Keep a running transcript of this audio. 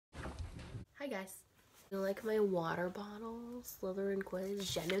guys. You like my water bottle? Slytherin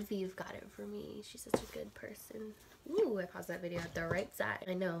quiz. Genevieve got it for me. She's such a good person. Ooh, I paused that video at the right side.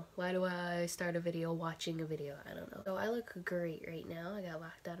 I know. Why do I start a video watching a video? I don't know. So I look great right now. I got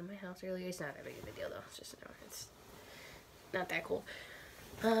locked out of my house earlier. It's not that big of a deal though. It's just, it's not that cool.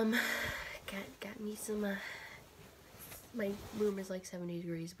 Got me some, my room is like 70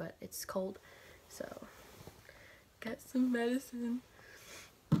 degrees, but it's cold. So, got some medicine.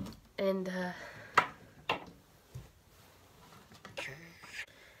 And, got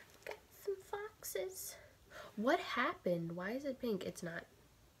some foxes. What happened? Why is it pink? It's not.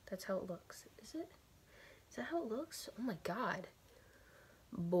 That's how it looks. Is it? Is that how it looks? Oh my god.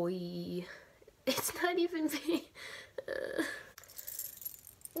 Boy. It's not even pink.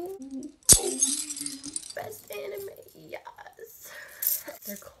 Best anime. Yes.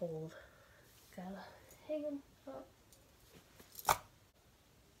 They're cold. Gotta hang them up.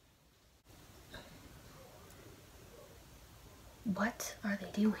 What are they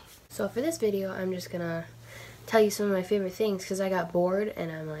doing? So for this video, I'm just gonna tell you some of my favorite things because I got bored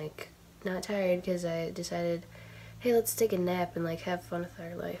and I'm like not tired because I decided, hey, let's take a nap and like have fun with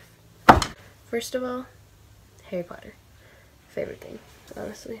our life. First of all, Harry Potter. Favorite thing,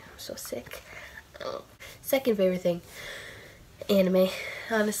 honestly. I'm so sick. Second favorite thing, anime.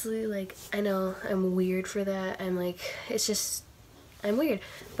 Honestly, like, I know I'm weird for that. I'm like, it's just, I'm weird.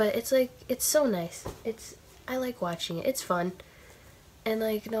 But it's like, it's so nice. I like watching it. It's fun. And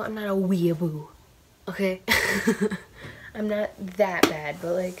like, no, I'm not a weeaboo. Okay? I'm not that bad,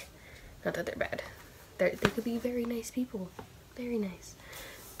 but like, not that they're bad. They could be very nice people. Very nice.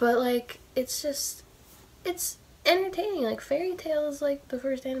 But like, it's just, it's entertaining. Like, Fairy Tail is like the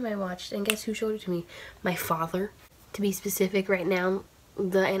first anime I watched, and guess who showed it to me? My father. To be specific, right now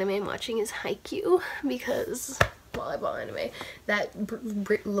the anime I'm watching is Haikyuu, because volleyball anime. That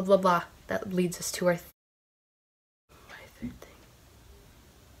blah blah blah. That leads us to our my third thing.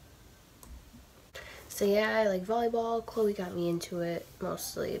 So yeah, I like volleyball. Chloe got me into it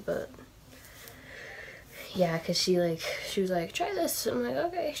mostly, but yeah, cause she was like, try this. I'm like,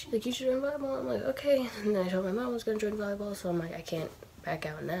 okay. She's like, you should join volleyball. I'm like, okay. And then I told my mom I was gonna join volleyball, so I'm like, I can't back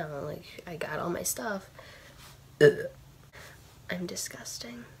out now. Like, I got all my stuff. I'm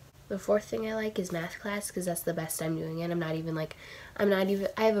disgusting. The fourth thing I like is math class because that's the best I'm doing it. I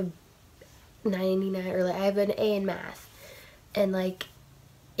have a 99, or like, I have an A in math. And like,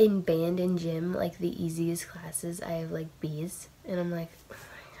 in band and gym, like the easiest classes, I have like B's. And I'm like, oh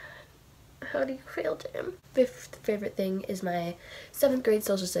my god, how do you fail gym? Fifth favorite thing is my 7th grade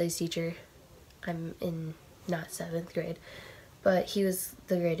social studies teacher. I'm in not 7th grade. But he was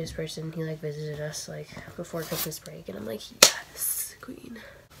the greatest person. He like visited us like before Christmas break, and I'm like, yes, queen.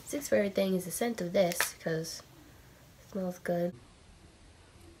 6th favorite thing is the scent of this because it smells good.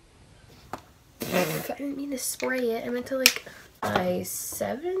 I didn't mean to spray it. I meant to like my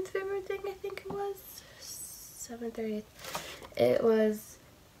 7th favorite thing. I think it was 7th or 8th. It was.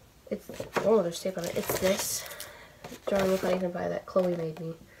 It's oh, there's tape on it. It's this drawing if I can buy that Chloe made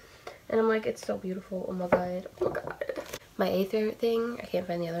me, and I'm like, it's so beautiful. Oh my god. Oh my god. My 8th favorite thing, I can't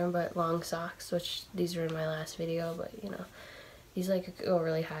find the other one, but long socks, which these are in my last video, but you know, these like go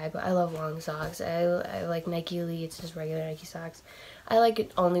really high, but I love long socks. I like Nike Elite, it's just regular Nike socks. I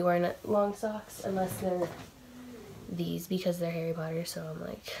like only wearing long socks unless they're these because they're Harry Potter, so I'm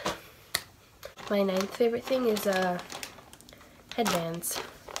like. My 9th favorite thing is headbands.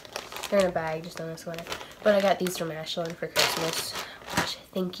 They're in a bag, just on a sweater. But I got these from Ashlyn for Christmas. Gosh,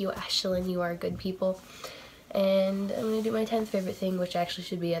 thank you, Ashlyn, you are good people. And I'm gonna do my 10th favorite thing, which actually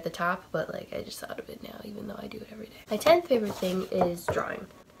should be at the top, but like I just thought of it now, even though I do it every day. My 10th favorite thing is drawing.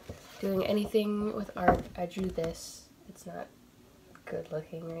 Doing anything with art. I drew this. It's not good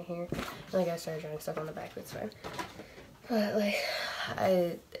looking right here. Like I started drawing stuff on the back, but it's fine. But like,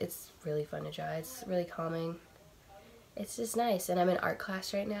 it's really fun to draw. It's really calming. It's just nice. And I'm in art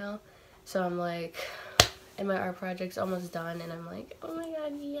class right now, so I'm like, and my art project's almost done, and I'm like, oh my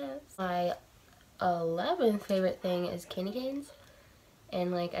god, yes. My 11th favorite thing is candy canes,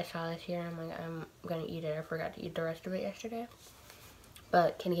 and like I saw this here and I'm like, I'm gonna eat it. I forgot to eat the rest of it yesterday,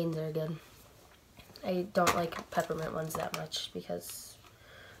 but candy canes are good. I don't like peppermint ones that much because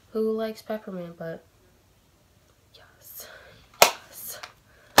who likes peppermint? But yes, yes.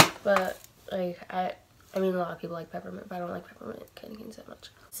 But like I mean a lot of people like peppermint, but I don't like peppermint candy canes that much.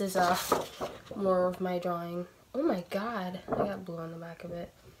 This is more of my drawing. Oh my god, I got blue on the back of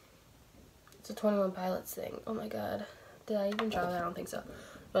it. It's a 21 Pilots thing. Oh my god. Did I even draw that? I don't think so.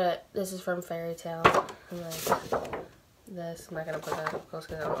 But this is from Fairy Tail. And like this. I'm not gonna put that up close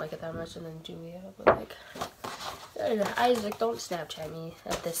because I don't like it that much. And then Julia. But like Isaac, don't Snapchat me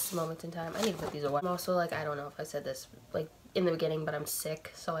at this moment in time. I need to put these away. I'm also like, I don't know if I said this like in the beginning, but I'm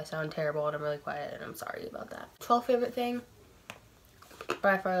sick, so I sound terrible and I'm really quiet, and I'm sorry about that. 12th favorite thing,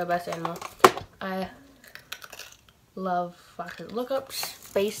 by far the best animal. I love foxes. Look up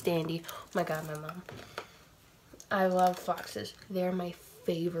Space Dandy. Oh my god, my mom. I love foxes. They're my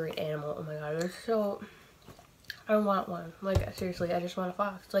favorite animal. Oh my god, they're so... I want one. Like, seriously, I just want a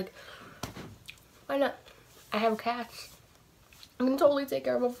fox. Like, why not? I have cats. I can totally take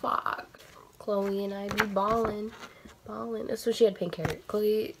care of a fox. Chloe and I be ballin'. Ballin'. So she had pink hair.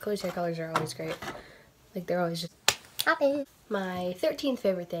 Chloe's hair colors are always great. Like, they're always just happy. My 13th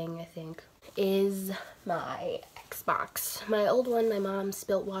favorite thing, I think, is my Xbox. My old one, my mom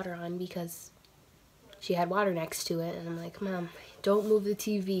spilt water on because she had water next to it. And I'm like, Mom, don't move the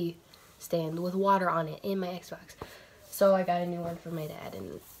TV stand with water on it in my Xbox. So I got a new one for my dad,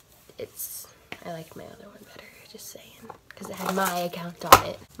 and I liked my other one better, just saying, because it had my account on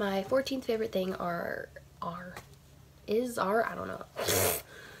it. My 14th favorite thing I don't know.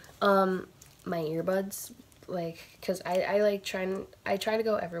 My earbuds, like, because I try to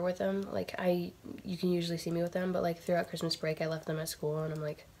go everywhere with them. Like, you can usually see me with them, but like throughout Christmas break I left them at school, and I'm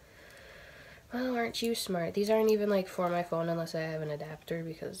like, well, aren't you smart? These aren't even like for my phone unless I have an adapter,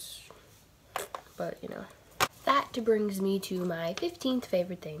 because, but you know. That brings me to my 15th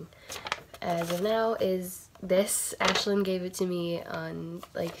favorite thing as of now is this. Ashlyn gave it to me on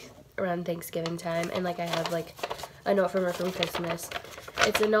like around Thanksgiving time, and like I have like a note from her from Christmas.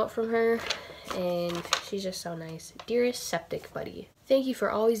 It's a note from her, and she's just so nice. Dearest septic buddy, thank you for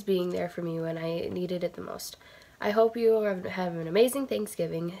always being there for me when I needed it the most. I hope you have an amazing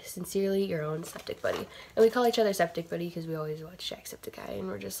Thanksgiving. Sincerely, your own septic buddy. And we call each other septic buddy because we always watch Jacksepticeye, and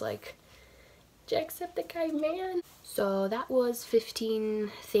we're just like, Jacksepticeye, man. So that was 15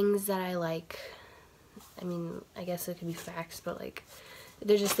 things that I like. I mean, I guess it could be facts, but like,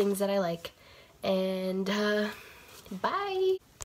 they're just things that I like. And bye.